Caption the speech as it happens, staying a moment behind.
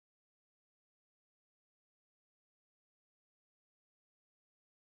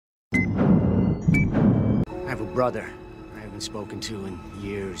have a brother I haven't spoken to in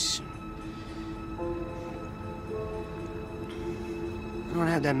years. I don't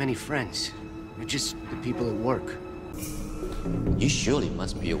have that many friends. They're just the people at work. You surely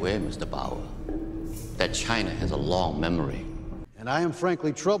must be aware, Mr. Bauer, that China has a long memory. And I am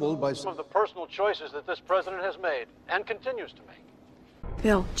frankly troubled by some of the personal choices that this president has made and continues to make.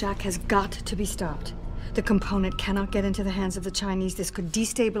 Bill, Jack has got to be stopped. The component cannot get into the hands of the Chinese. This could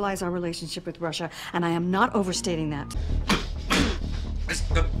destabilize our relationship with Russia, and I am not overstating that.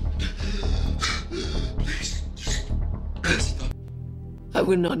 I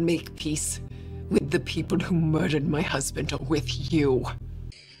will not make peace with the people who murdered my husband or with you.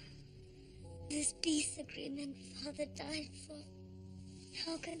 This peace agreement Father died for.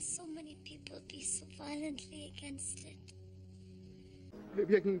 How can so many people be so violently against it?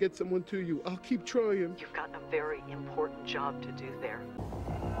 Maybe I can get someone to you. I'll keep trying. You've got a very important job to do there.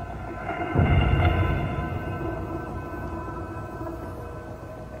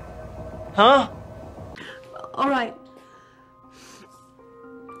 Huh? All right.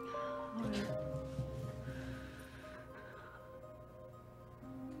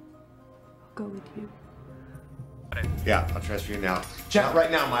 Go with you. Yeah, I'll transfer you now. Jack, not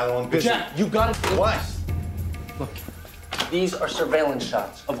right now, Milo. I'm busy. Jack, you got it. What? Look, these are surveillance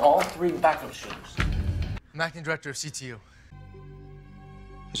shots of all 3 backup shooters. I'm acting director of CTU.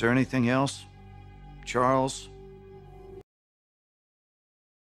 Is there anything else? Charles?